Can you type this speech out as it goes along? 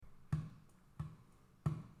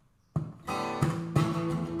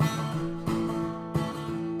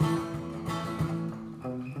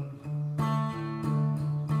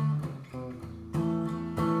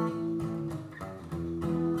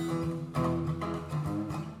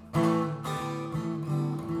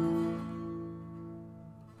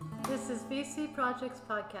ABC Projects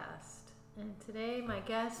podcast, and today my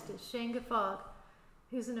guest is Shane Guffogg,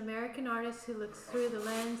 who's an American artist who looks through the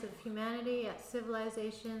lens of humanity at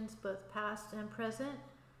civilizations both past and present,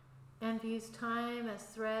 and views time as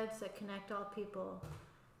threads that connect all people.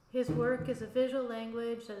 His work is a visual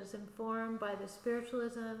language that is informed by the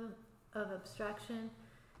spiritualism of abstraction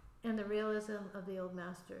and the realism of the old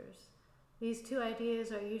masters. These two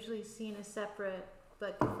ideas are usually seen as separate,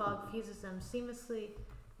 but Guffogg fuses them seamlessly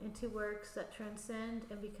into works that transcend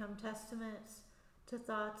and become testaments to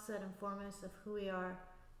thoughts that inform us of who we are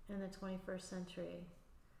in the 21st century.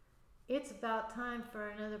 It's about time for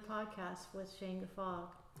another podcast with Shane Guffogg.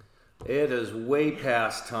 It is way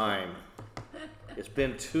past time. It's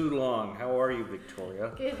been too long. How are you,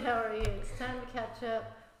 Victoria? Good, how are you? It's time to catch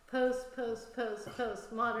up.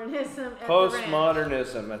 Postmodernism at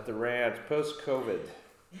Postmodernism at the ranch. Post-COVID.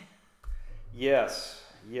 Yes.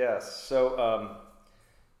 So,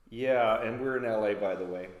 and we're in LA, by the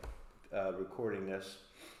way, recording this.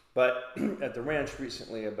 But at the ranch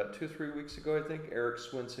recently, about 2-3 weeks ago, I think, Eric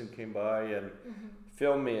Swinson came by and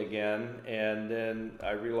filmed me again. And then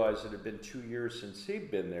I realized it had been 2 years since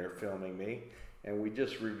he'd been there filming me. And we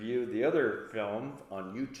just reviewed the other film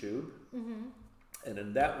on YouTube. And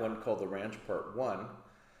in that one, called The Ranch Part 1,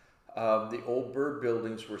 the old bird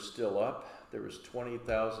buildings were still up. There was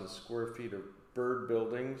 20,000 square feet of bird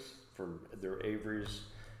buildings from their aviaries,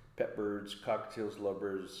 pet birds, cockatiels,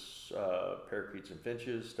 lovebirds, parakeets and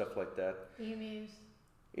finches, stuff like that. Emus.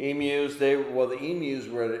 The emus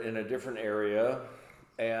were in a different area,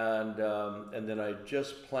 and then I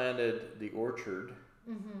just planted the orchard.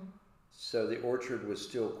 So the orchard was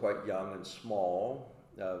still quite young and small,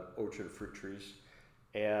 orchard of fruit trees,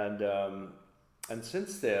 and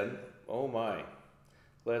since then, oh my,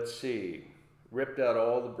 let's see. Ripped out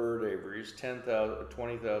all the bird aviaries,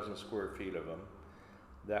 20,000 square feet of them.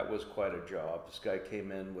 That was quite a job. This guy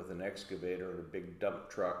came in with an excavator and a big dump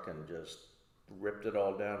truck and just ripped it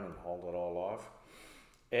all down and hauled it all off.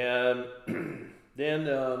 And then,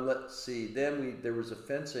 there was a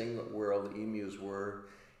fencing where all the emus were,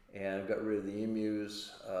 and got rid of the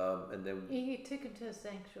emus, and then... You took him to a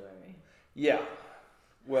sanctuary. Yeah.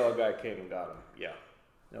 Well, a guy came and got him. Yeah.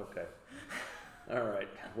 Okay. All right.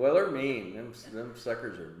 Well, they're mean. Them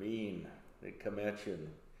suckers are mean. They come at you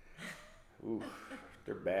and, oof,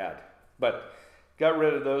 they're bad. But got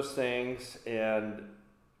rid of those things, and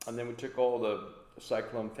then we took all the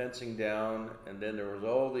cyclone fencing down, and then there was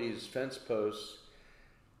all these fence posts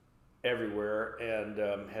everywhere, and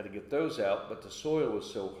had to get those out. But the soil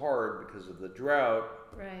was so hard because of the drought.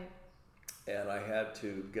 Right. And I had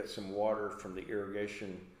to get some water from the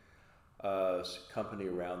irrigation company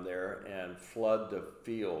around there and flood the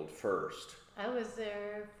field first. I was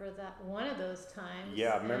there for that one of those times. Yeah,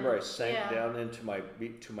 I remember I sank down into my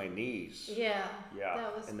knees. Yeah.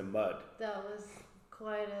 That was in the mud. That was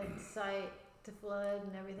quite a sight to flood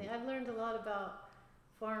and everything. I've learned a lot about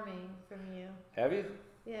farming from you. Have you?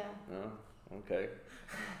 Yeah. Oh, okay.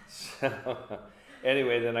 So,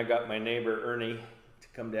 anyway, then I got my neighbor Ernie to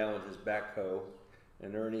come down with his backhoe,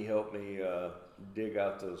 and Ernie helped me dig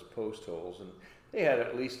out those post holes, and they had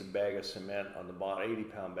at least a bag of cement on the bottom,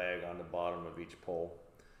 80-pound bag on the bottom of each pole,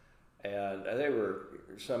 and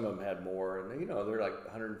some of them had more, and they're like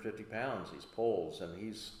 150 pounds, these poles, and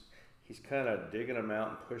he's kind of digging them out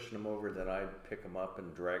and pushing them over, then I'd pick them up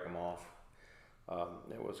and drag them off.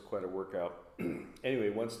 It was quite a workout. Anyway,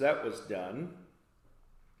 once that was done,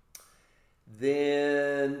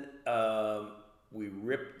 then we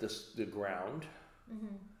ripped the ground,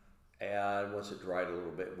 and once it dried a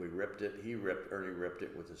little bit, we ripped it. Ernie ripped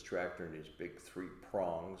it with his tractor and his big 3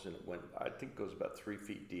 prongs, and it went, I think it goes about 3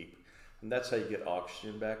 feet deep. And that's how you get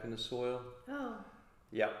oxygen back in the soil. Oh.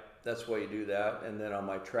 Yeah, that's why you do that. And then on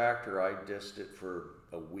my tractor, I dissed it for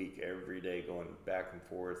a week every day, going back and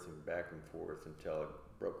forth until I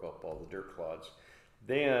broke up all the dirt clods.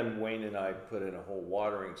 Then Wayne and I put in a whole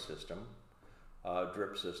watering system,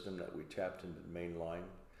 drip system that we tapped into the main line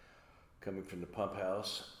coming from the pump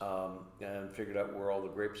house, and figured out where all the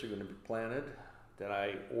grapes are going to be planted. Then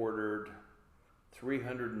I ordered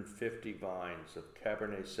 350 vines of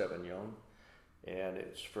Cabernet Sauvignon, and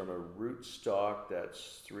it's from a root stock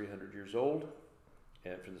that's 300 years old,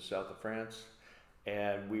 and from the south of France.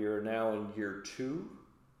 And we are now in year 2.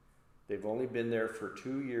 They've only been there for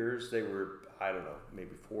 2 years. They were, I don't know,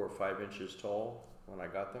 maybe 4 or 5 inches tall when I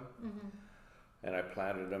got them. And I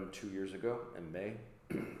planted them 2 years ago in May.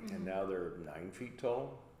 And now they're 9 feet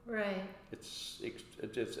tall. Right. It's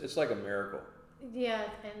like a miracle. Yeah,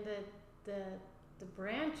 and the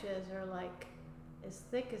branches are like as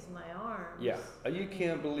thick as my arms. Yeah, you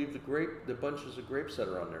can't believe the bunches of grapes that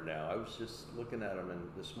are on there now. I was just looking at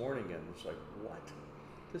them this morning and it's like, what?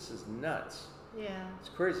 This is nuts. Yeah. It's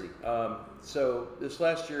crazy. So this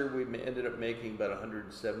last year we ended up making about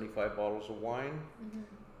 175 bottles of wine,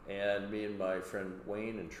 and me and my friend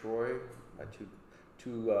Wayne and Troy, my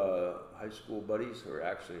two high school buddies, who are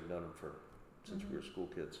actually have known them since we were school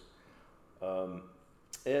kids.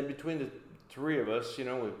 And between the three of us,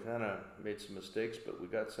 we've kind of made some mistakes, but we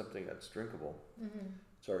got something that's drinkable.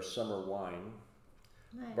 It's our summer wine,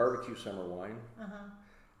 barbecue summer wine.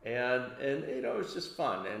 And it's just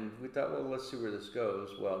fun, and we thought, well, let's see where this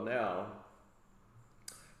goes. Well, now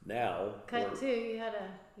cut to you had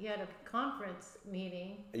a conference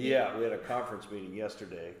meeting. Yeah, we had a conference meeting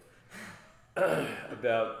yesterday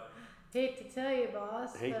about. Hate to tell you,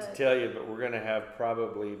 boss. But we're going to have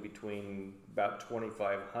probably between about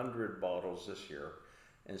 2,500 bottles this year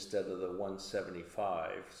instead of the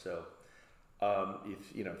 175. So,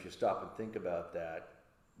 if you stop and think about that,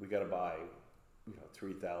 we got to buy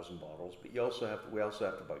 3,000 bottles, but we also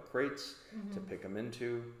have to buy crates to pick them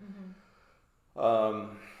into,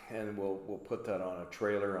 and we'll put that on a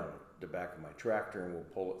trailer on the back of my tractor, and we'll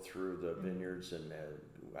pull it through the vineyards, and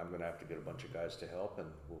I'm going to have to get a bunch of guys to help, and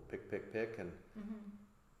we'll pick,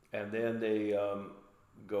 and then they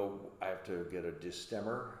I have to get a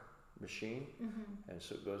destemmer machine, and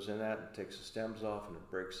so it goes in that and takes the stems off, and it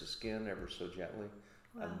breaks the skin ever so gently,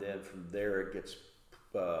 and then from there it gets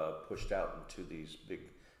pushed out into these big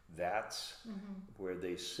vats where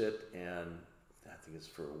they sit, and I think it's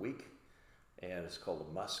for a week, and it's called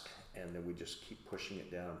a musk, and then we just keep pushing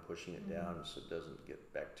it down so it doesn't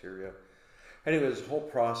get bacteria. Anyway, this whole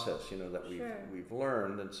process, that we've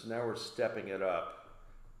learned, and so now we're stepping it up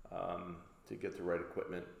to get the right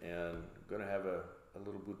equipment, and going to have a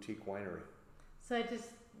little boutique winery. So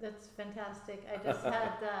that's fantastic. I just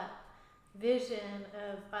had that vision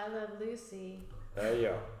of I Love Lucy.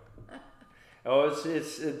 Yeah. Oh,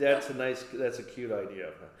 that's a cute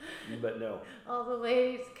idea, but no. All the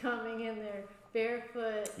ladies coming in there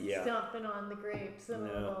barefoot, stomping on the grapes in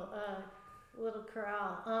a little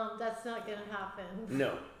corral. That's not going to happen.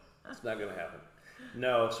 No, it's not going to happen.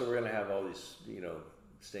 No, so we're going to have all these,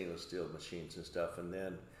 stainless steel machines and stuff, and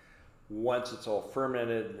then once it's all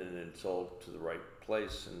fermented and it's all to the right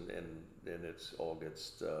place, and then it's all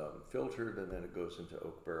gets filtered, and then it goes into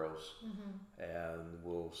oak barrels, and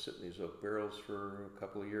we'll sit in these oak barrels for a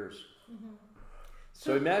couple of years.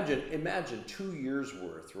 So imagine 2 years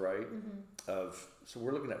worth, right? So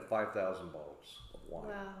we're looking at 5,000 bottles of wine.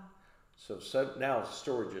 Wow. So now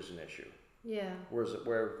storage is an issue. Yeah.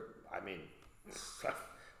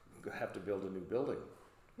 I have to build a new building.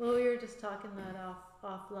 Well, we were just talking that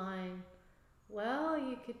offline. Well,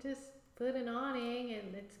 you could just put an awning,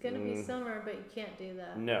 and it's going to be summer, but you can't do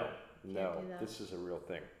that. No, this is a real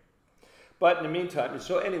thing. But in the meantime,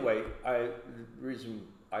 so anyway, the reason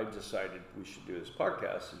I decided we should do this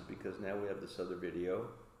podcast is because now we have this other video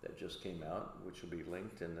that just came out, which will be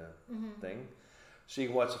linked in the thing. So you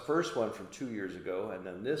can watch the first one from 2 years ago, and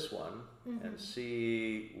then this one, and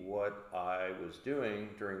see what I was doing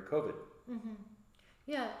during COVID.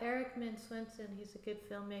 Yeah, Eric Min Swenson, he's a good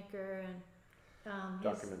filmmaker, and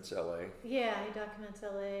documents LA. Yeah, he documents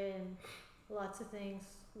LA and lots of things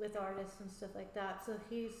with artists and stuff like that. So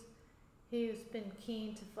he's been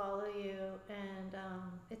keen to follow you, and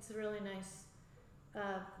it's really nice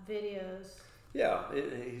videos. Yeah,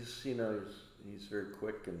 he's very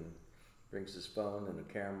quick and brings his phone and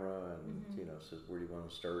a camera, and says, where do you want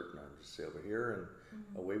to start? And I just say over here,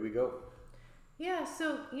 and away we go. Yeah,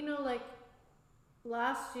 so like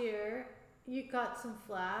last year you got some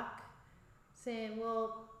flack saying,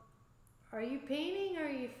 well, are you painting or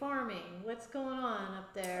are you farming? What's going on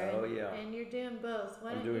up there? Oh, yeah. And you're doing both.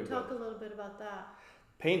 Why don't you talk a little bit about that?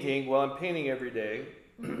 Painting? Well, I'm painting every day.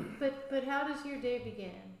 But how does your day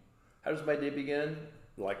begin? How does my day begin?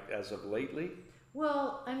 Like as of lately?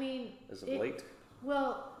 Well, I mean... As of late?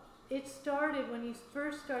 Well, it started when you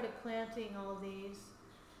first started planting all these.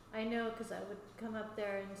 I know because I would come up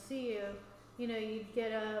there and see you. You'd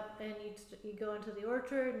get up and you'd go into the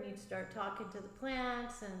orchard and you'd start talking to the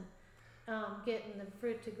plants and getting the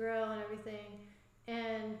fruit to grow and everything.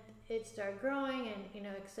 And it started growing and,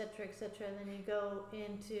 et cetera, and then you go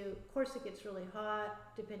into, of course it gets really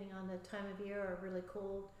hot depending on the time of year, or really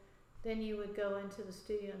cold. Then you would go into the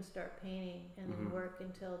studio and start painting and then work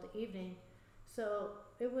until the evening. So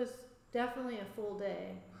it was definitely a full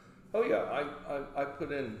day. Oh yeah, I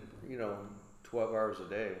put in, 12 hours a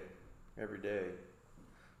day. Every day,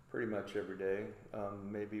 pretty much every day.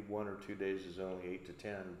 Maybe 1 or 2 days is only 8 to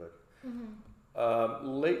 10, but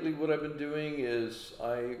Lately, what I've been doing is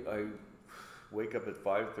I wake up at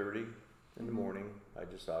 5:30 in the morning. I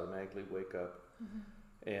just automatically wake up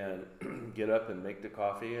and get up and make the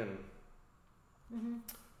coffee, and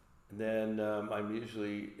then I'm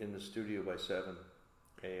usually in the studio by 7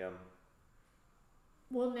 a.m.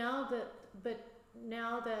 Well, now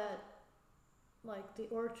that like the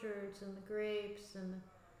orchards and the grapes and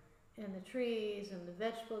the trees and the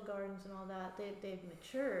vegetable gardens and all that, they've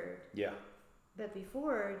matured. Yeah. But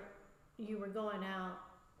before, you were going out.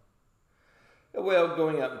 Well,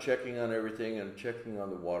 going out and checking on everything and checking on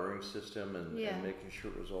the watering system and making sure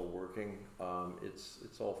it was all working.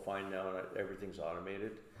 It's all fine now, and everything's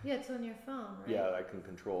automated. Yeah, it's on your phone, right? Yeah, I can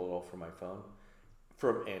control it all from my phone,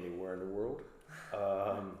 from anywhere in the world.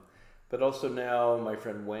 But also now, my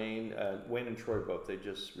friend Wayne and Troy both, they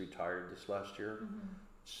just retired this last year.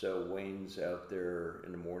 So Wayne's out there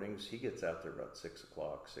in the mornings. He gets out there about 6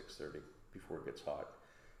 o'clock, 6:30, before it gets hot.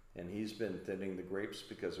 And he's been thinning the grapes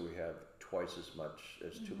because we have twice as much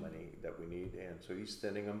as too many that we need. And so he's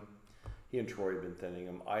thinning them. He and Troy have been thinning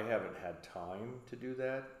them. I haven't had time to do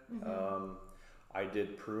that. I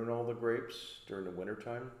did prune all the grapes during the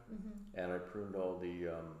wintertime, and I pruned all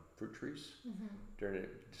the fruit trees during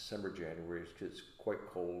December, January, because it's quite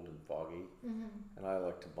cold and foggy, and I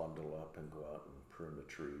like to bundle up and go out and prune the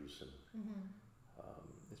trees, and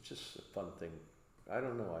it's just a fun thing. I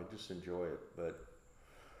don't know, I just enjoy it, but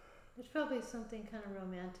there's probably something kind of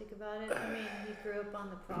romantic about it. I mean, you grew up on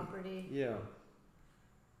the property. Yeah,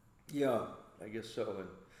 I guess so.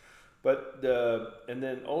 And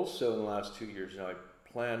then also in the last 2 years now, I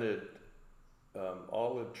planted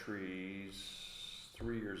olive trees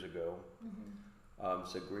 3 years ago.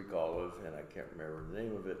 It's a Greek olive, and I can't remember the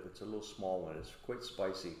name of it, but it's a little small one. It's quite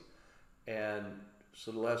spicy. And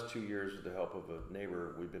so the last 2 years, with the help of a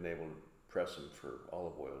neighbor, we've been able to press them for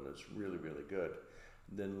olive oil, and it's really, really good.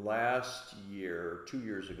 Then last year, 2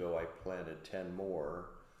 years ago, I planted 10 more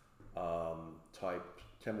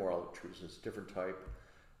 10 more olive trees. It's a different type,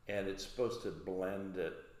 and it's supposed to blend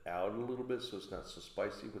it out a little bit so it's not so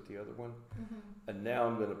spicy with the other one. And now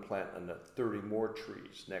I'm going to plant 30 more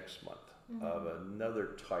trees next month of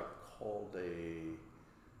another type called a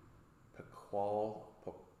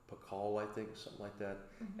Piqual, I think, something like that.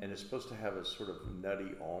 And it's supposed to have a sort of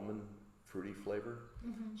nutty almond fruity flavor.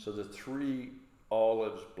 So the 3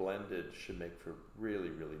 olives blended should make for really,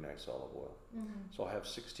 really nice olive oil. So I'll have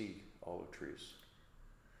 60 olive trees.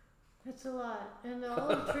 That's a lot. And the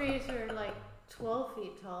olive trees are like 12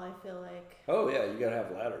 feet tall, I feel like. Oh yeah, you gotta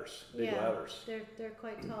have ladders, big ladders. They're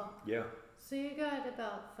quite tall. Yeah. So you got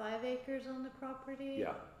about 5 acres on the property?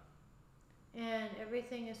 Yeah. And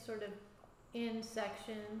everything is sort of in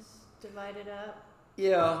sections, divided up?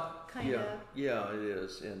 Yeah. Kind of. Yeah, it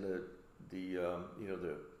is. And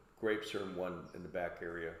the grapes are in the back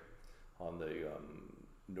area on the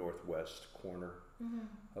northwest corner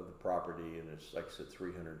of the property, and it's, like I said,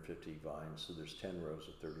 350 vines, so there's 10 rows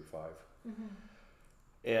of 35.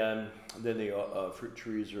 And then the fruit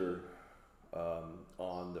trees are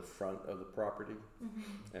on the front of the property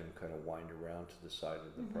and kind of wind around to the side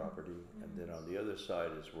of the property. And then on the other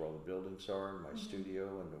side is where all the buildings are, and my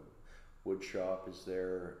studio and the wood shop is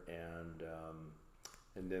there. And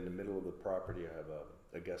then in the middle of the property I have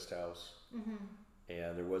a guest house.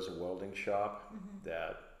 And there was a welding shop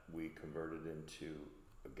that we converted into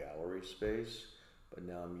a gallery space, but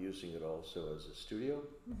now I'm using it also as a studio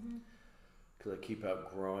because I keep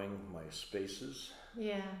outgrowing my spaces.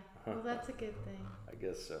 Yeah, well, that's a good thing. I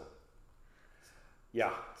guess so.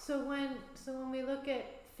 Yeah. So when we look at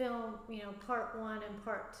film, part 1 and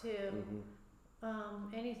part 2,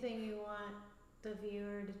 anything you want the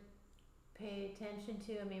viewer to pay attention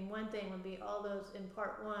to? I mean, one thing would be all those in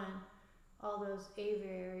part 1. All those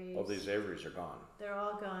aviaries. All these aviaries are gone. They're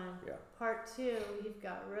all gone. Yeah. Part 2, you've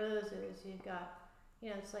got roses. You've got,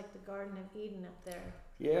 it's like the Garden of Eden up there.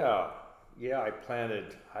 Yeah. I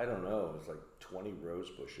planted, I don't know, it was like 20 rose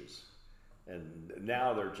bushes, and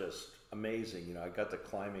now they're just amazing. I got the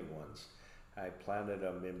climbing ones. I planted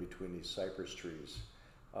them in between these cypress trees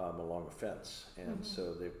along a fence, and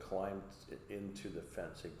so they've climbed into the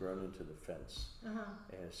fence. They've grown into the fence,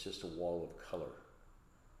 and it's just a wall of color.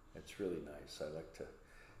 It's really nice. I like to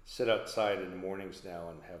sit outside in the mornings now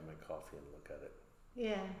and have my coffee and look at it.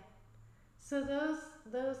 Yeah. So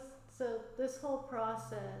so this whole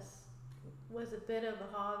process was a bit of a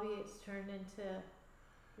hobby. It's turned into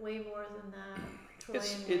way more than that.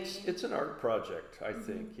 It's an art project, I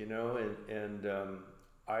think, and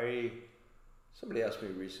somebody asked me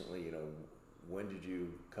recently, when did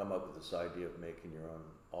you come up with this idea of making your own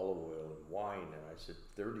olive oil and wine? And I said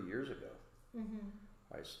 30 years ago.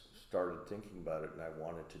 I started thinking about it, and I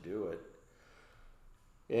wanted to do it.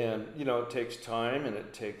 And it takes time, and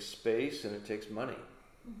it takes space, and it takes money.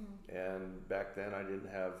 And back then I didn't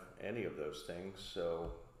have any of those things,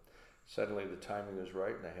 so suddenly the timing was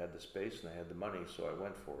right, and I had the space and I had the money, so I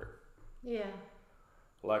went for it. Yeah.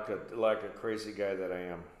 Like a crazy guy that I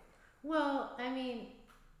am. Well, I mean,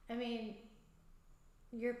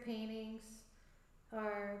 your paintings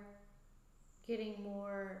are getting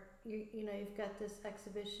more. You've got this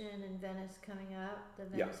exhibition in Venice coming up, the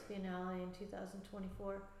Venice Biennale in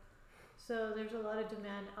 2024. So there's a lot of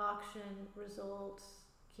demand. Auction results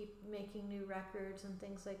keep making new records and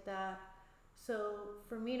things like that. So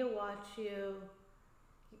for me to watch you,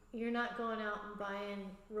 you're not going out and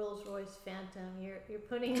buying Rolls Royce Phantom. You're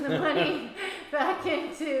putting the money back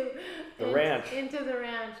into the ranch, and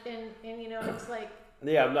it's like.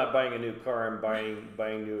 Yeah, I'm not buying a new car. I'm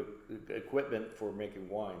buying new equipment for making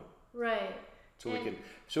wine. Right. So we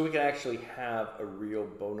can actually have a real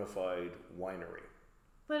bona fide winery.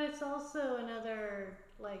 But it's also another,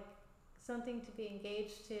 like, something to be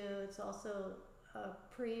engaged to. It's also a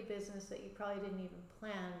pre-business that you probably didn't even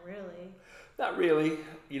plan, really. Not really.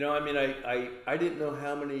 I didn't know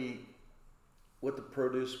what the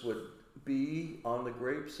produce would be on the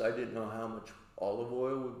grapes. I didn't know how much olive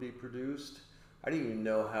oil would be produced. I didn't even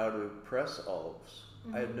know how to press olives.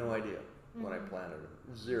 I had no idea when I planted them.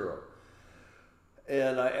 Zero.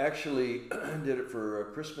 And I actually did it for a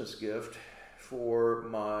Christmas gift for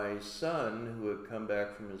my son, who had come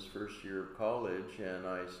back from his first year of college, and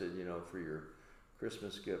I said, for your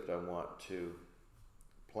Christmas gift, I want to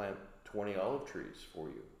plant 20 olive trees for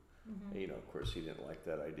you. And, of course, he didn't like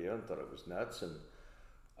that idea and thought it was nuts. And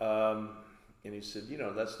he said,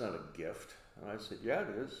 that's not a gift. And I said, yeah,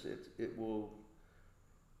 it is. It will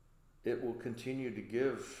continue to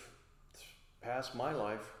give past my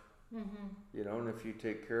life. And if you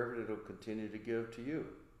take care of it, it'll continue to give to you.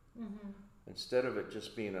 Instead of it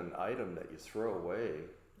just being an item that you throw away.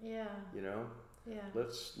 Yeah.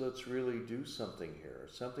 Let's really do something here,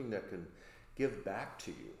 something that can give back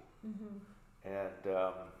to you. And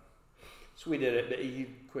so we did it. But he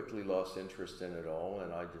quickly lost interest in it all,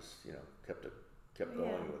 and I just kept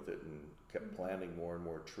going with it and kept planting more and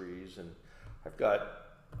more trees. And I've got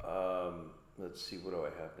let's see, what do I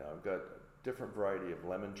have now? I've got a different variety of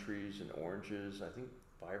lemon trees and oranges. I think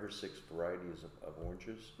 5 or 6 varieties of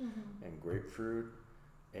oranges and grapefruit.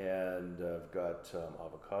 And I've got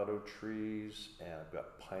avocado trees, and I've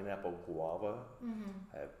got pineapple guava.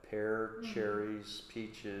 I have pear, cherries,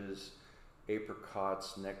 peaches,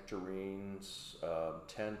 apricots, nectarines,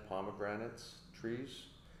 10 pomegranates trees.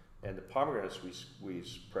 And the pomegranates we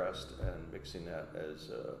pressed and mixing that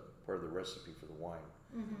as part of the recipe for the wine,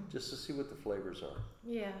 just to see what the flavors are.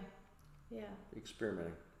 Yeah.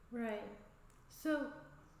 Experimenting. Right. So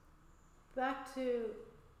back to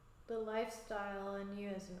the lifestyle and you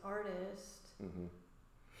as an artist.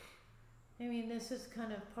 I mean, this is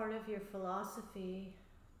kind of part of your philosophy,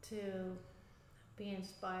 to be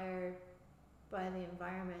inspired by the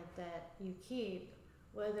environment that you keep,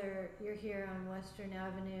 whether you're here on Western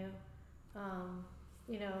Avenue,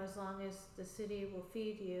 as long as the city will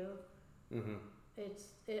feed you, it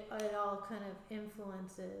all kind of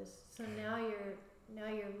influences. So now you're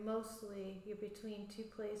between two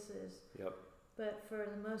places. Yep. But for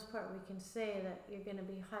the most part, we can say that you're going to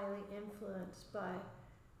be highly influenced by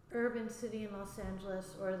urban city in Los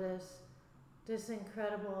Angeles, or this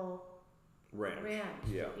incredible ranch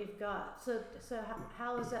that you've got. So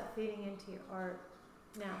how is that feeding into your art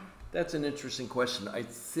now? That's an interesting question. I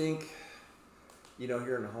think,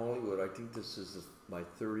 here in Hollywood, I think this is my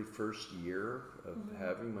 31st year of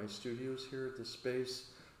having my studios here at this space.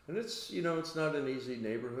 And it's, it's not an easy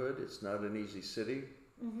neighborhood. It's not an easy city.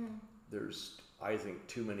 There's, I think,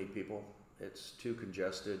 too many people. It's too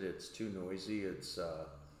congested. It's too noisy. It's,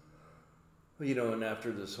 and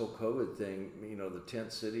after this whole COVID thing, the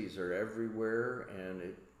tent cities are everywhere,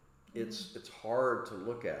 and it's hard to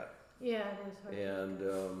look at. Yeah, it is hard. And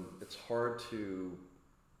it's hard to,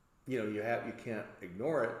 you can't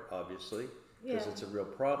ignore it, obviously, because it's a real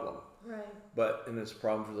problem. Right. And it's a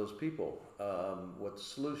problem for those people. What the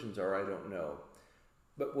solutions are, I don't know.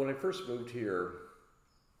 But when I first moved here,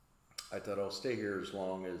 I thought I'll stay here as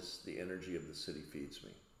long as the energy of the city feeds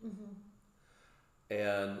me.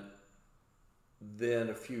 And then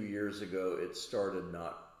a few years ago, it started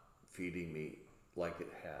not feeding me like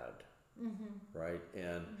it had, right?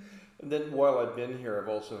 And then while I've been here, I've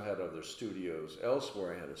also had other studios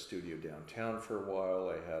elsewhere. I had a studio downtown for a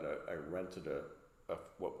while. I rented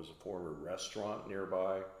what was a former restaurant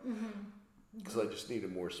nearby because I just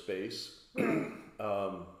needed more space.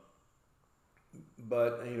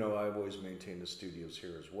 but I've always maintained the studios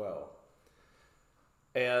here as well.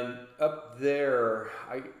 And up there,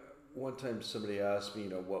 one time somebody asked me,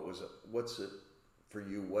 what's it for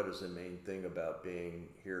you? What is the main thing about being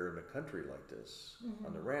here in a country like this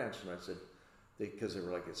on the ranch? And I said, because they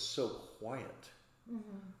were like, it's so quiet.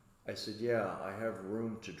 I said, yeah, I have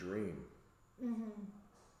room to dream.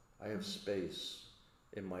 I have space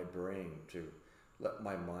in my brain to let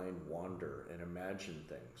my mind wander and imagine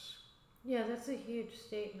things. Yeah, that's a huge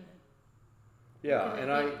statement. Yeah, because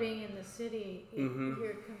and I think being in the city,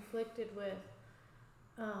 you're conflicted with,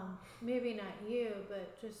 maybe not you,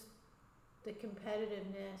 but just the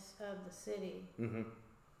competitiveness of the city.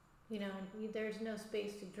 There's no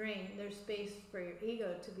space to dream. There's space for your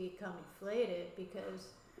ego to become inflated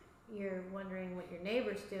because you're wondering what your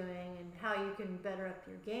neighbor's doing and how you can better up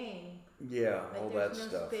your game. Yeah, all that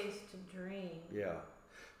stuff. There's no space to dream. Yeah,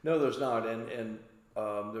 no, there's not, and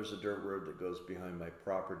there's a dirt road that goes behind my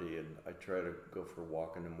property, and I try to go for a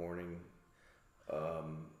walk in the morning,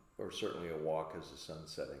 or certainly a walk as the sun's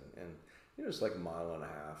setting, and it's like a mile and a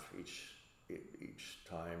half each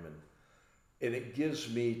time, and it gives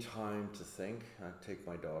me time to think. I take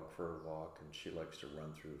my dog for a walk, and she likes to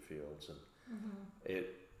run through the fields, and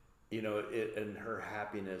and her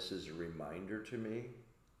happiness is a reminder to me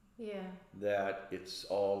that it's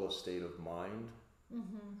all a state of mind.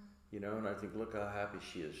 And I think, look how happy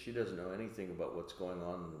she is. She doesn't know anything about what's going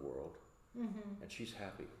on in the world, and she's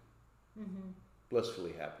happy,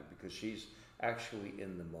 blissfully happy, because she's actually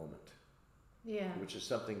in the moment, which is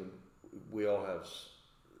something we all have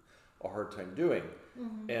a hard time doing.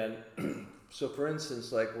 And so, for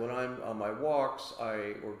instance, like when I'm on my walks,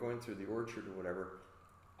 or going through the orchard or whatever,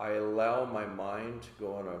 I allow my mind to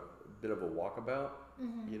go on a bit of a walkabout,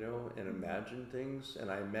 and imagine things. And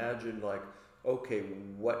I imagine, like, okay,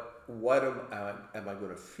 what am I going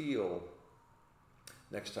to feel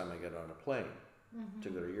next time I get on a plane to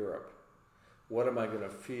go to Europe? What am I going to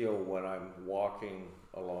feel when I'm walking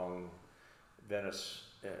along Venice,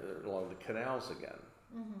 along the canals again?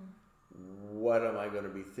 What am I going to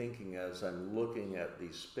be thinking as I'm looking at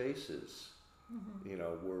these spaces,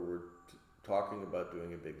 where we're talking about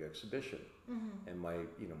doing a big exhibition, and my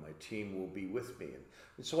team will be with me,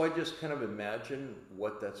 and so I just kind of imagine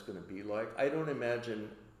what that's going to be like. I don't imagine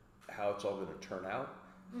how it's all going to turn out.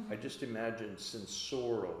 I just imagine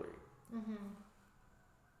sensorially,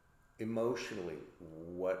 emotionally,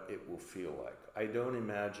 what it will feel like. I don't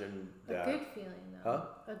imagine that. A good feeling, though.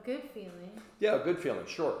 Huh? A good feeling. Yeah, a good feeling,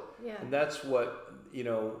 sure. Yeah. And that's what,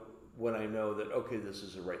 when I know that, okay, this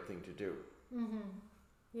is the right thing to do.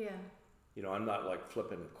 Yeah. I'm not like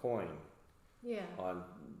flipping a coin on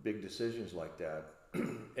big decisions like that.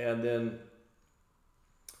 And then,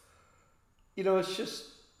 it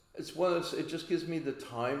just gives me the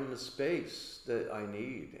time and the space that I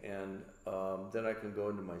need. And then I can go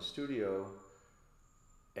into my studio,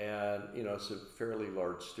 and, it's a fairly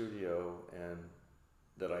large studio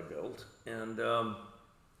that I built, and,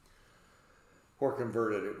 or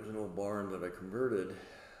converted. It was an old barn that I converted,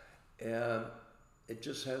 and it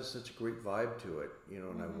just has such a great vibe to it,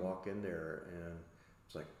 and I walk in there, and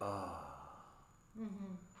it's like,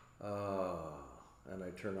 and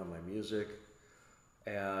I turn on my music,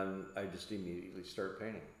 and I just immediately start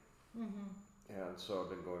painting. And so I've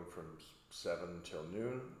been going from 7 till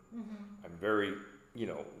noon. I'm very,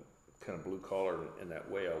 kind of blue collar in that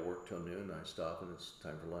way. I'll work till noon, I stop, and it's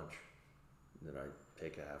time for lunch. And then I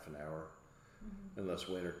take a half an hour. Unless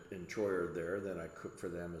Wayne and Troy are there, then I cook for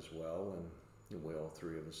them as well, and we all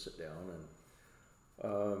three of us sit down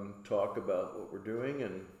and talk about what we're doing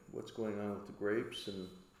and what's going on with the grapes, and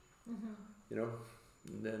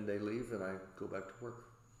and then they leave and I go back to work.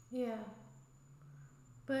 Yeah,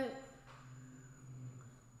 but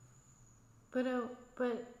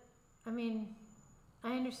I mean,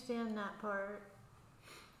 I understand that part.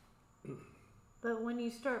 But when you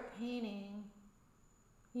start painting,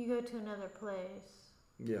 you go to another place.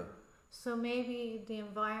 Yeah. So maybe the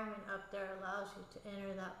environment up there allows you to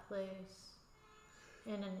enter that place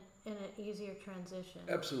in an easier transition.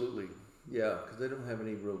 Absolutely. Yeah, because I don't have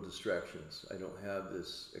any real distractions. I don't have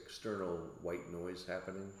this external white noise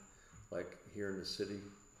happening like here in the city.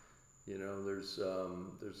 There's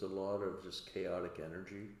a lot of just chaotic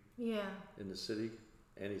energy. Yeah. In the city,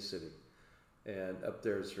 any city. And up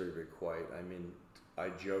there it's very, very quiet. I mean, I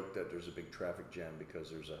joke that there's a big traffic jam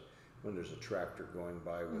because when there's a tractor going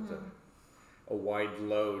by with a wide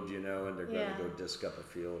load, and they're going to go disc up a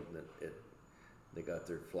field, and they got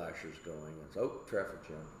their flashers going, and it's, traffic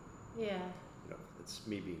jam. Yeah. It's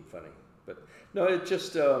me being funny, but no, it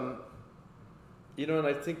just, and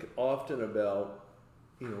I think often about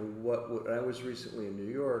you know, what I was recently in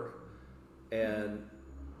New York, and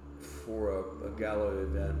for a gala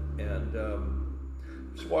event, and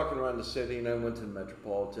just walking around the city, and I went to the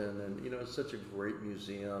Metropolitan, and you know, it's such a great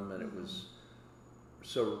museum, and it was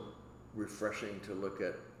so refreshing to look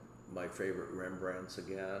at my favorite Rembrandts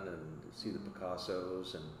again and see the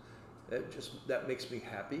Picassos, and that makes me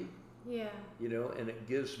happy. Yeah. You know, and it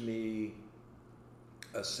gives me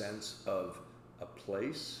a sense of a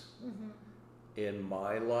place in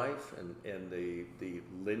my life and the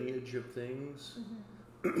lineage of things.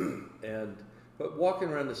 But walking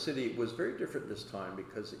around the city, it was very different this time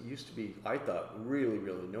because it used to be, I thought, really,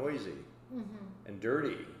 really noisy and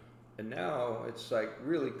dirty. And now it's like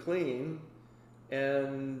really clean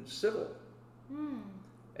and civil.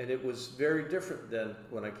 And it was very different than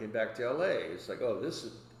when I came back to LA. It's like, oh,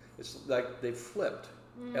 it's like they flipped.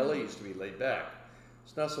 LA used to be laid back.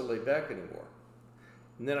 It's not so laid back anymore.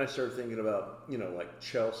 And then I started thinking about, you know, like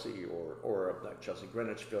Chelsea or not Chelsea,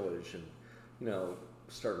 Greenwich Village, and, you know,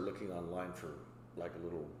 started looking online for like a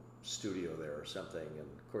little studio there or something. And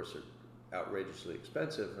of course they're outrageously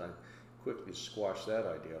expensive, and I quickly squashed that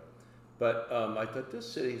idea. But I thought this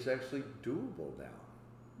city is actually doable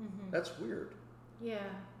now. That's weird. Yeah.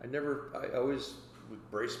 I always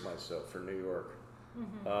would brace myself for New York.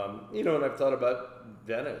 You know, and I've thought about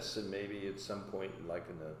Venice, and maybe at some point, like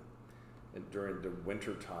during the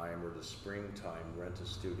winter time or the springtime, rent a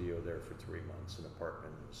studio there for 3 months, an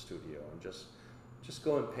apartment and a studio, and just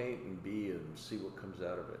go and paint and be and see what comes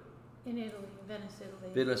out of it. In Italy, Venice,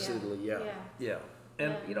 Italy. Venice, Italy, yeah.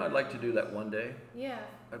 And you know, I'd like to do that one day. Yeah.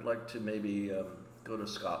 I'd like to maybe go to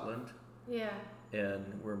Scotland. Yeah. And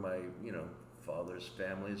where my, you know, father's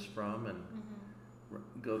family is from, and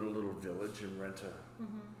go to a little village and rent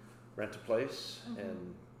a place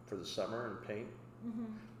and for the summer and paint.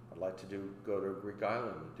 I'd like to go to a Greek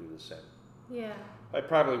island and do the same. Yeah. I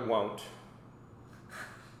probably won't.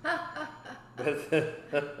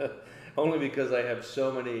 But only because I have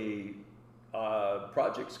so many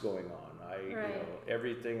projects going on. You know,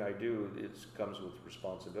 everything I do, comes with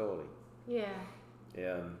responsibility. Yeah.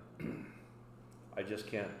 And I just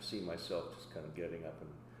can't see myself just kind of getting up and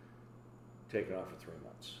taking off for 3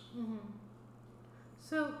 months.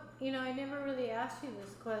 So, you know, I never really asked you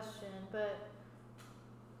this question, but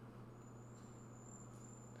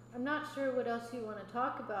I'm not sure what else you want to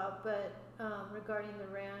talk about, but regarding the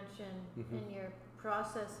ranch and your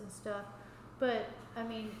process and stuff. But, I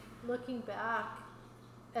mean, looking back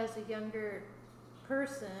as a younger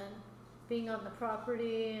person, being on the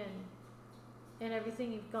property and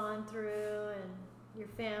everything you've gone through, and your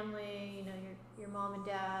family, you know, your mom and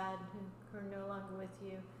dad who are no longer with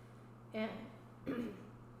you,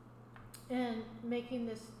 and making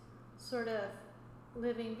this sort of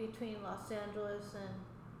living between Los Angeles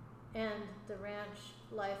and the ranch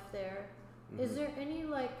life there. Is there any,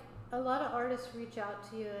 like, a lot of artists reach out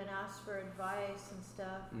to you and ask for advice and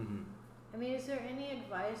stuff. I mean, is there any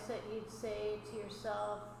advice that you'd say to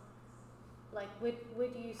yourself? Like, would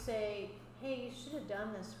you say, hey, you should have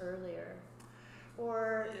done this earlier?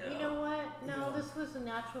 Or, you know what? No, this was a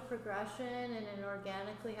natural progression and it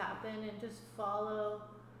organically happened, and just follow,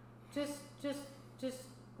 just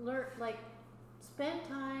learn, like, spend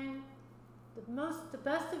time. The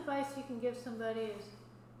best advice you can give somebody is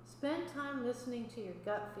spend time listening to your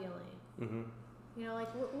gut feeling. You know, like,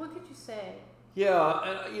 what could you say?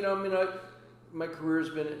 Yeah, and you know, I mean, my career's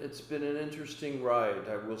been an interesting ride,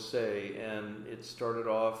 I will say, and it started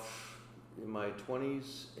off in my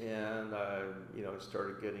 20s, and I, you know,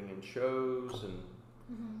 started getting in shows and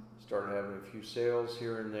started having a few sales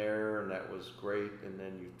here and there, and that was great. And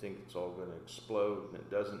then you think it's all going to explode, and it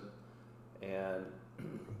doesn't. And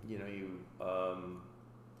you know,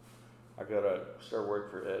 I got to start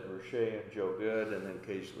working for Ed Rocher and Joe Good, and then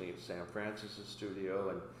occasionally at Sam Francis's studio.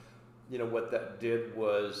 And you know, what that did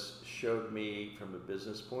was showed me from a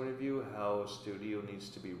business point of view how a studio needs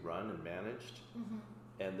to be run and managed,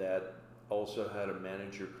 and that also how to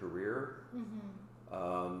manage your career.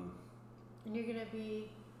 And you're going to be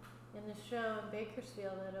in the show in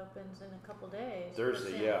Bakersfield that opens in a couple days.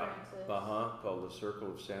 Thursday, yeah. Called The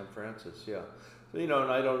Circle of San Francis, yeah. So, you know,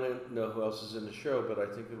 and I don't know who else is in the show, but I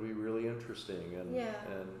think it'll be really interesting, and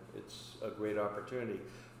it's a great opportunity.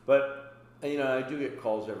 But, you know, I do get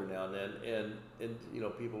calls every now and then, and you know,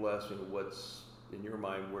 people ask me, what's, in your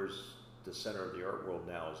mind, where's the center of the art world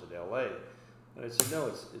now? Is it LA? And I said, no,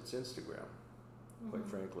 it's Instagram, quite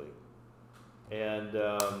frankly. And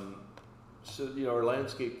so, you know, our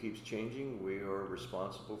landscape keeps changing. We are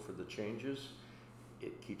responsible for the changes.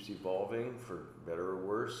 It keeps evolving, for better or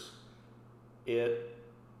worse. You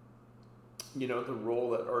know, the role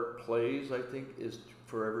that art plays, I think, is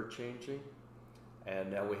forever changing.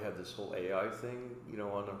 And now we have this whole AI thing,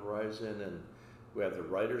 on the horizon, and we have the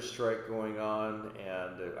writer's strike going on,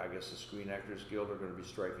 and I guess the Screen Actors Guild are going to be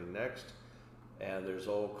striking next. And there's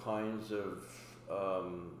all kinds of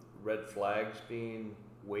red flags being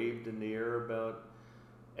waved in the air about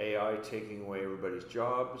AI taking away everybody's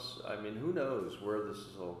jobs. I mean, who knows where this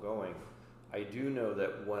is all going? I do know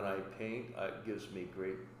that when I paint, it gives me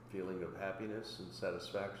great feeling of happiness and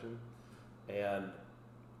satisfaction. And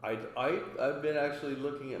I've been actually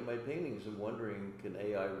looking at my paintings and wondering, can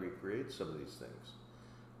AI recreate some of these things?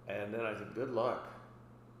 And then I think, good luck.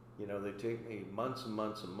 They take me months and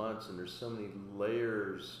months and months, and there's so many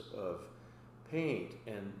layers of paint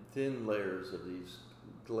and thin layers of these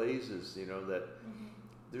glazes, that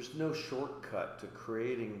there's no shortcut to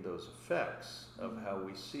creating those effects of how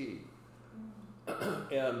we see.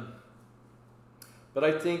 But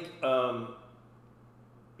I think, what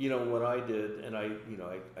I did, and I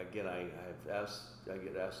get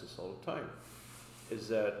asked this all the time, is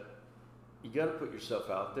that you got to put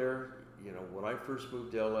yourself out there. When I first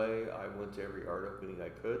moved to LA, I went to every art opening I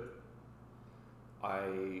could.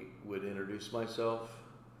 I would introduce myself,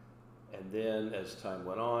 and then as time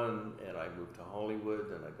went on, and I moved to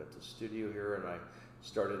Hollywood, and I got the studio here, and I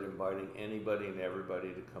started inviting anybody and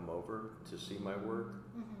everybody to come over to see my work.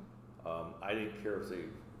 I didn't care if they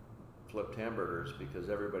flipped hamburgers, because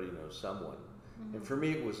everybody knows someone. And for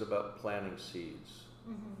me, it was about planting seeds,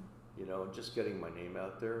 just getting my name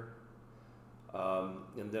out there.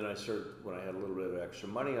 And then I started, when I had a little bit of extra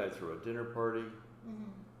money, I threw a dinner party.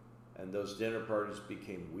 And those dinner parties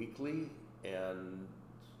became weekly, and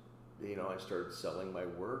I started selling my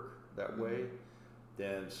work that way.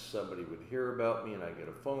 Then somebody would hear about me, and I get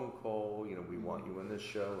a phone call, we want you in this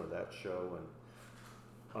show or that show.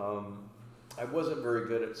 And I wasn't very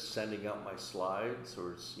good at sending out my slides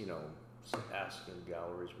or, asking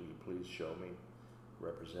galleries, will you please show me,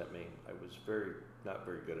 represent me. I was not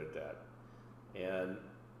very good at that. And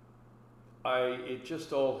it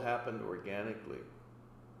just all happened organically,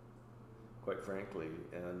 quite frankly.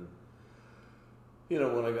 And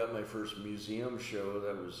when I got my first museum show,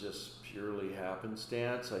 that was just purely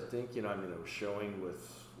happenstance. I think, I was showing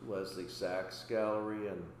with Leslie Sachs' gallery,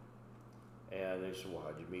 and they said, well,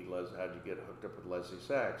 how'd you meet Leslie? How'd you get hooked up with Leslie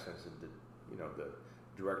Sachs? And I said, the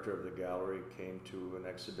director of the gallery came to an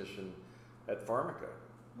exhibition at Pharmaca.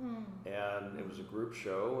 And it was a group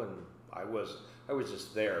show, and I was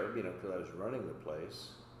just there, because I was running the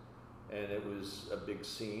place. And it was a big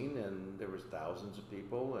scene, and there was thousands of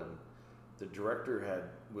people, and the director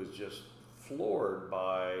was just floored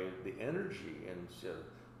by the energy, and said,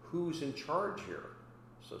 who's in charge here?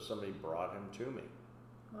 So somebody brought him to me.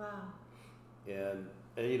 Wow. And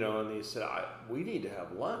he said, we need to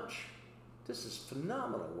have lunch. This is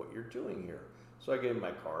phenomenal what you're doing here. So I gave him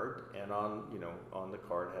my card, and on the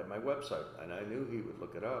card had my website, and I knew he would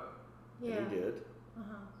look it up. Yeah. And he did.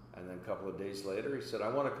 And then a couple of days later, he said, I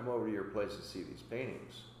want to come over to your place and see these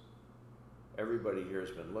paintings. Everybody here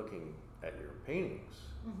has been looking at your paintings.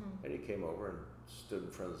 And he came over and stood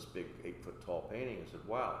in front of this big 8-foot tall painting and said,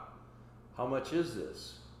 wow, how much is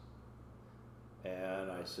this?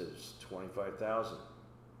 And I said, it's $25,000.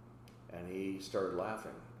 And he started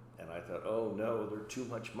laughing. And I thought, oh no, they're too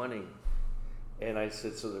much money. And I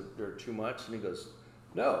said, so they're too much? And he goes,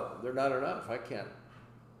 no, they're not enough. I can't.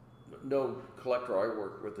 No collector I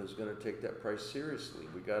work with is going to take that price seriously.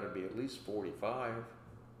 We got to be at least 45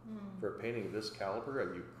 for a painting of this caliber.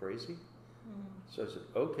 Are you crazy? So I said,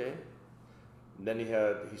 okay. And then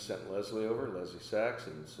he sent Leslie over, Leslie Sachs,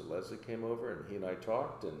 and so Leslie came over, and he and I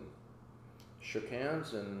talked and shook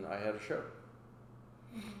hands, and I had a show.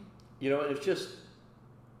 And it's just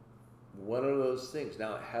one of those things.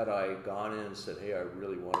 Now, had I gone in and said, hey, I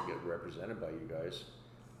really want to get represented by you guys,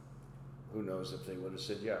 who knows if they would have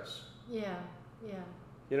said yes. Yeah.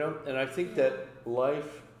 And I think that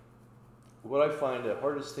life, what I find the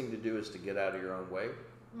hardest thing to do is to get out of your own way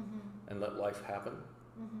and let life happen.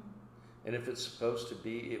 And if it's supposed to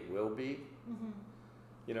be, it will be.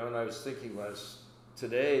 And I was thinking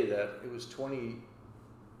today that it was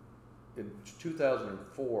in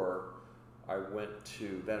 2004, I went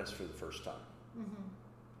to Venice for the first time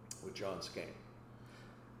with John Skane.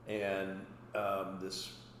 And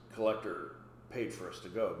this collector paid for us to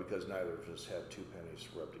go because neither of us had 2 pennies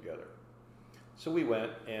to rub together. So we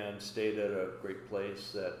went and stayed at a great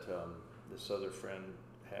place that this other friend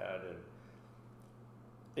had,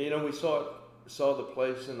 and we saw the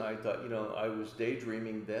place, and I thought, I was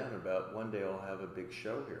daydreaming then about one day I'll have a big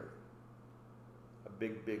show here, a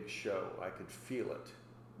big show. I could feel it.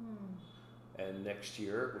 And next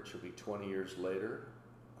year, which will be 20 years later,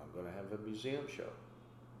 I'm going to have a museum show.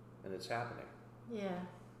 and it's happening. Yeah.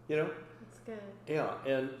 You know? That's good. Yeah,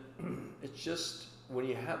 and it's just when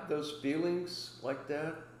you have those feelings like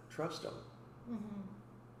that, trust them.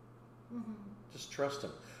 Mm-hmm. Mm-hmm. Just trust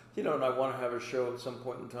them. You know, and I want to have a show at some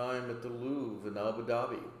point in time at the Louvre in Abu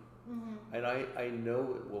Dhabi. Mm-hmm. And I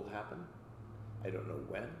know it will happen. I don't know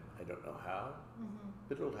when, I don't know how,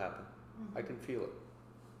 but it'll happen. I can feel it.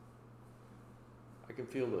 I can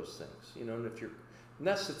feel those things, you know, and and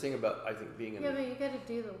that's the thing about, I think, being in but you got to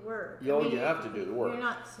do the work. you have to do the work. You're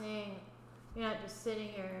not just sitting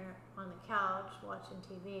here on the couch watching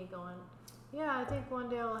TV going, yeah, I think one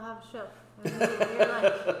day I'll have a show. I mean, you're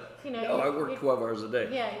like, you know. No, I work 12 hours a day.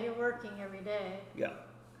 Yeah, you're working every day. Yeah.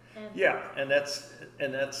 And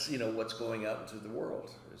and that's you know what's going out into the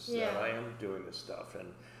world is that I am doing this stuff,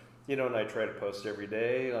 and you know, and I try to post every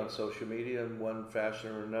day on social media in one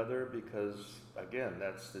fashion or another because again,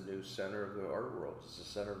 that's the new center of the art world. It's the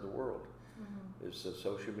center of the world. Is the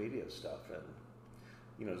social media stuff, and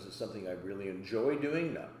you know, is this something I really enjoy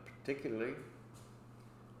doing? Not particularly.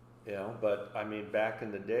 You know, but I mean, back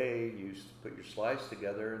in the day, you used to put your slides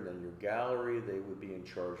together, and then your gallery, they would be in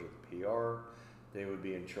charge of the PR. They would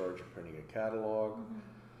be in charge of printing a catalog,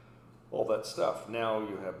 all that stuff. Now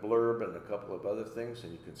you have Blurb and a couple of other things,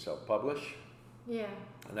 and you can self-publish. Yeah.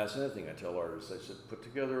 And that's another thing I tell artists. I said, put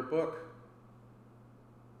together a book.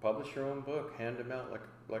 Publish your own book. Hand them out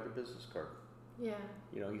like a business card. Yeah.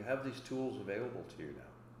 You know, you have these tools available to you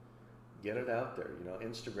now. Get it out there. You know,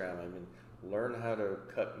 Instagram, I mean, learn how to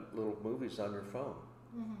cut little movies on your phone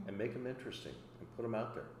and make them interesting and put them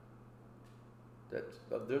out there.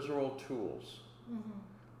 Those are all tools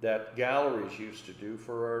that galleries used to do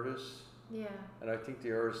for artists. Yeah. And I think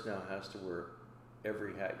the artist now has to wear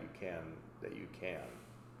every hat you can that you can.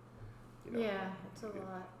 You know, yeah, it's a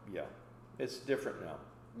lot. Yeah, it's different now.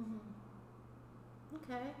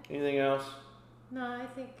 Okay. Anything else? No, I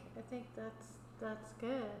think that's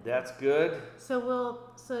good. That's good.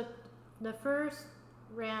 So the first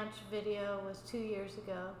ranch video was 2 years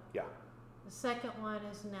ago. Yeah. The second one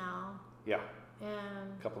is now. Yeah.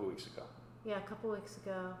 And a couple of weeks ago. Yeah, a couple weeks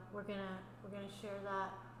ago. We're gonna share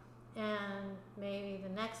that, and maybe the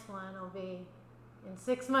next one will be in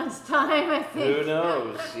 6 months' time. I think. Who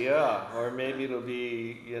knows? Yeah, or maybe it'll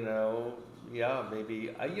be maybe. You know, what'd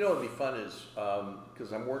be fun is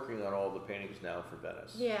because I'm working on all the paintings now for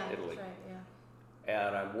Venice, Italy. That's right. Yeah.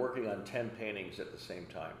 And I'm working on 10 paintings at the same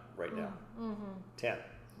time right now. 10.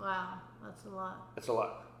 Wow, that's a lot. That's a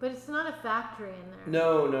lot. But it's not a factory in there.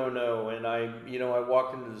 No. And I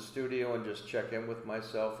walk into the studio and just check in with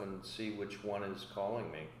myself and see which one is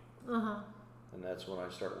calling me. And that's when I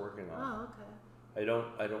start working on it. Oh,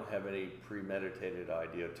 okay. I don't have any premeditated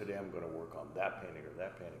idea. Today I'm going to work on that painting or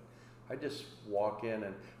that painting. I just walk in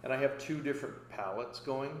and I have 2 different palettes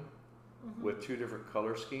going with 2 different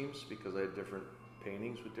color schemes because I have different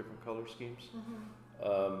paintings with different color schemes.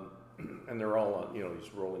 And they're all on,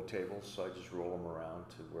 these rolling tables, so I just roll them around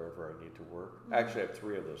to wherever I need to work. Actually, I have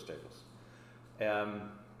 3 of those tables. And,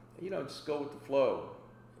 just go with the flow.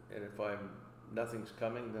 And if nothing's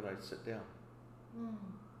coming, then I sit down.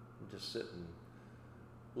 And just sit and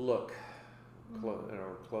look,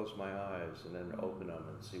 close my eyes, and then open them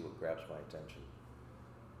and see what grabs my attention.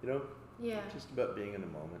 Yeah. Just about being in the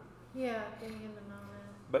moment. Yeah, being in the moment.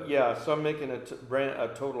 But yeah, so I'm making a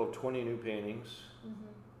total of 20 new paintings.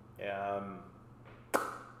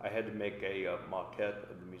 I had to make a maquette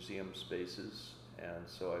of the museum spaces, and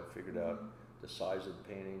so I figured out the size of the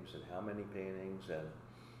paintings and how many paintings,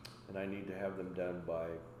 and I need to have them done by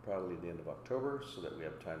probably the end of October so that we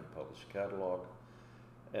have time to publish a catalog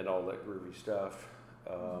and all that groovy stuff.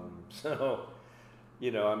 So,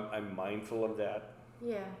 I'm mindful of that.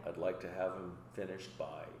 Yeah. I'd like to have them finished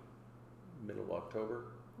by middle of October.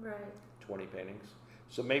 Right. 20 paintings.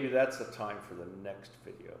 So maybe that's the time for the next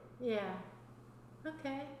video. Yeah.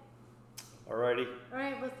 Okay. Alrighty. All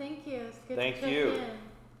right. Well, thank you. It's good Thank to check you. in.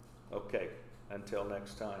 Okay. Until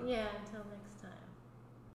next time. Yeah. Until next time.